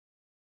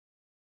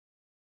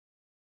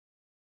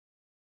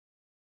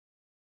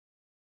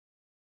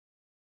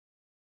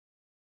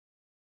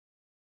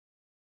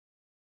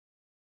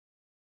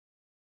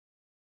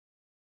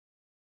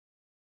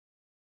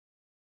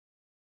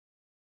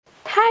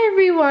Hi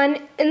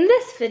everyone, in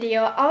this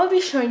video I'll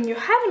be showing you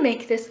how to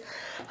make this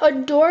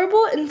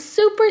adorable and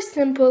super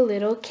simple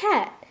little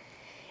cat.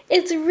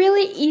 It's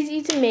really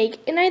easy to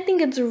make and I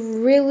think it's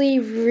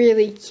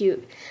really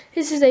cute.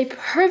 This is a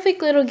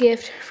perfect little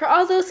gift for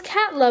all those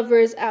cat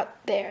lovers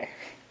out there.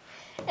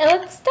 And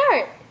let's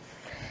start.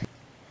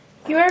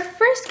 You are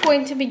first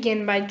going to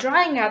begin by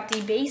drawing out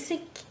the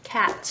basic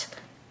cat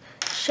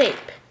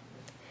shape.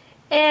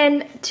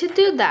 And to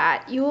do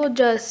that, you will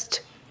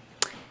just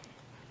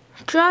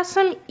draw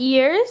some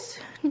ears,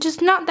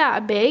 just not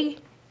that big,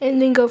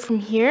 and then go from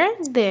here,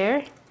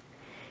 there,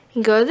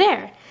 and go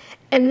there.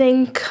 And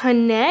then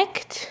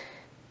connect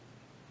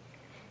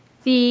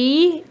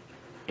the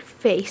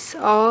face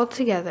all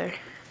together.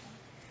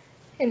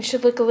 And it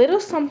should look a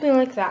little something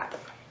like that.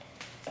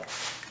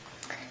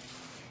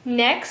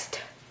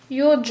 Next,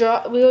 we'll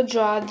draw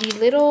the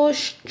little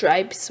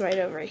stripes right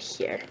over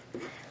here.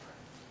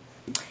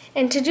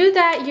 And to do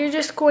that, you're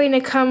just going to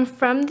come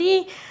from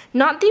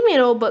not the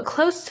middle, but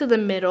close to the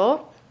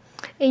middle.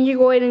 And you're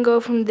going to go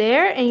from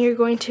there, and you're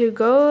going to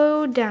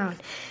go down.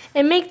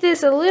 And make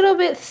this a little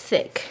bit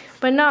thick,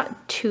 but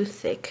not too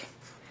thick.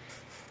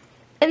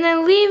 And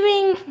then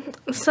leaving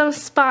some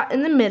spot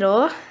in the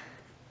middle,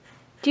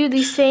 do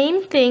the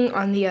same thing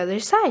on the other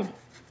side.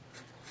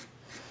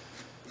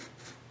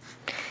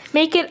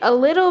 Make it a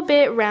little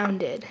bit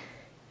rounded,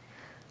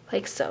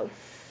 like so.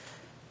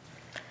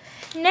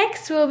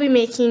 Next, we'll be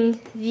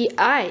making the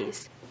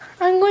eyes.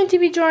 I'm going to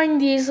be drawing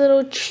these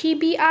little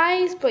chibi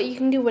eyes, but you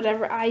can do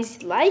whatever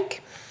eyes you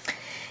like.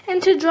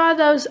 And to draw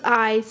those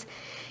eyes,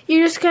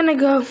 you're just gonna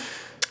go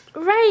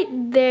right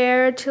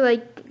there to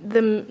like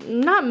the,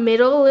 not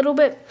middle, a little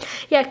bit,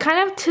 yeah,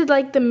 kind of to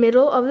like the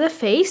middle of the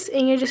face,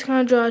 and you're just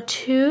gonna draw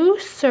 2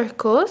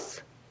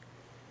 circles.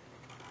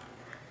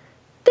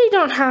 They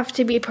don't have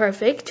to be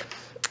perfect.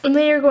 And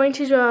then you're going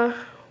to draw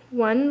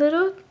one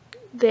little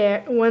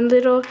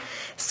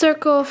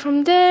circle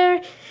from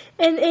there,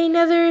 and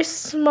another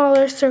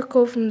smaller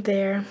circle from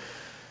there.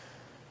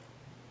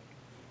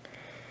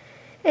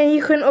 And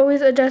you can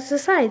always adjust the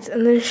sides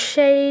and then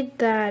shade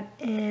that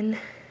in.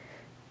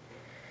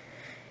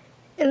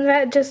 And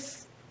that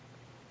just,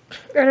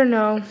 I don't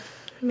know,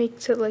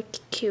 makes it look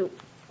cute.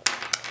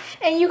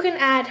 And you can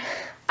add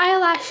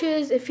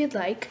eyelashes if you'd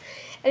like,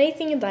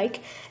 anything you'd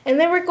like. And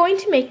then we're going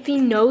to make the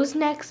nose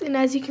next, and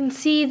as you can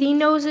see, the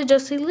nose is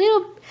just a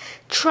little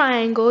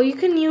triangle. You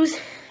can use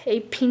a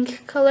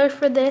pink color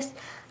for this.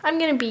 I'm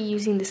going to be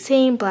using the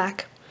same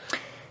black.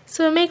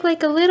 So make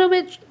like a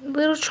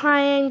little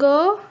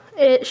triangle.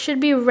 It should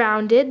be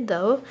rounded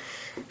though,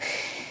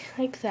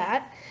 like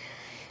that.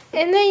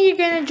 And then you're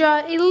going to draw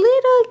a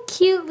little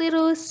cute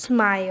little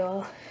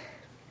smile.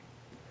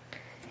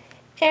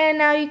 And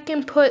now you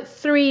can put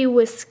 3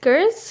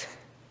 whiskers.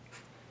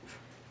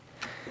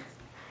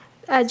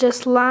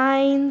 Just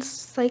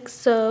lines like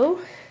so.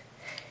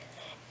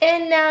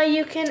 And now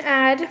you can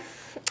add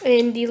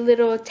in the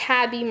little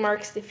tabby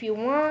marks if you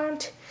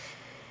want.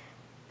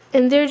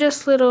 And they're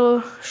just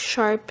little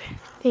sharp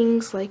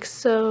things like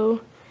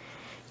so.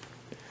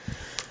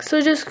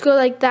 So just go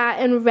like that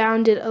and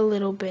round it a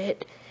little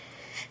bit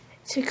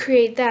to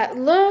create that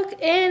look.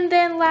 And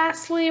then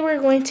lastly, we're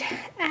going to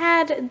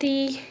add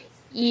the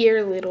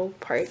ear little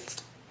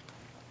parts.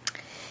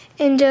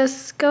 And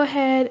just go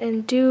ahead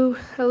and do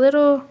a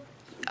little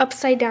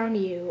upside down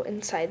U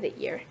inside the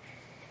ear.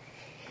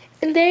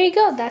 And there you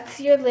go, that's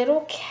your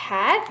little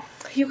cat.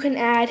 You can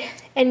add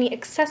any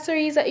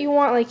accessories that you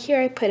want, like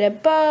here I put a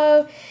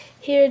bow,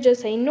 here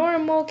just a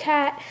normal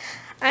cat.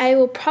 I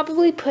will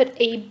probably put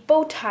a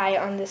bow tie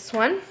on this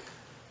one,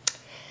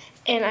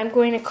 and I'm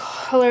going to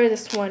color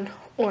this one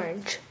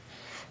orange.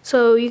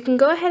 So you can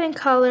go ahead and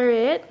color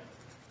it.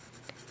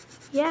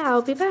 Yeah,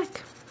 I'll be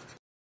back.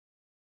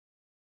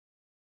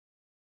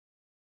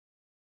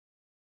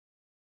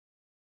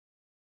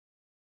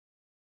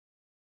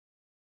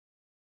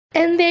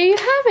 And there you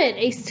have it,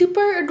 a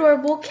super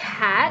adorable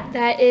cat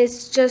that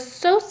is just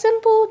so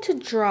simple to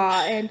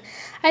draw, and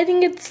I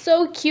think it's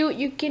so cute.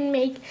 You can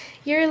make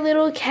your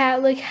little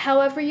cat look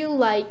however you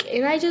like,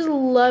 and I just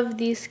love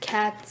these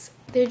cats.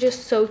 They're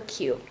just so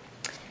cute.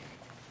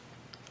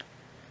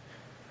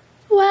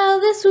 Well,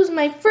 this was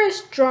my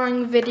first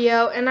drawing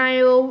video, and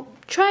I will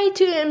try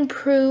to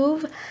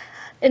improve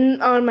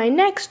on my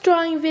next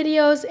drawing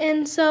videos.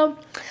 And so,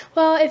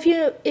 well, if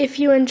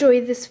you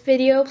enjoyed this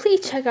video,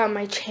 please check out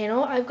my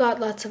channel. I've got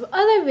lots of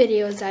other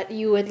videos that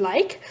you would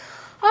like.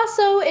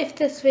 Also, if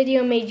this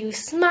video made you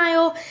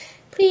smile,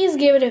 please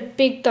give it a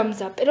big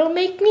thumbs up. It'll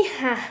make me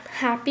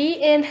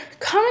happy. And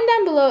comment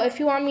down below if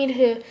you want me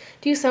to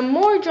do some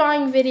more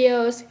drawing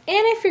videos, and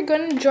if you're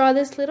going to draw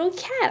this little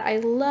cat. I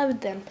love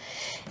them.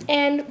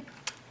 And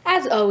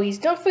as always,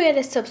 don't forget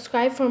to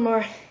subscribe for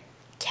more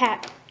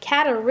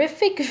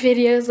cat-errific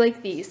videos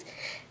like these.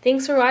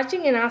 Thanks for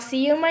watching, and I'll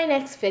see you in my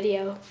next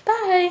video.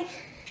 Bye!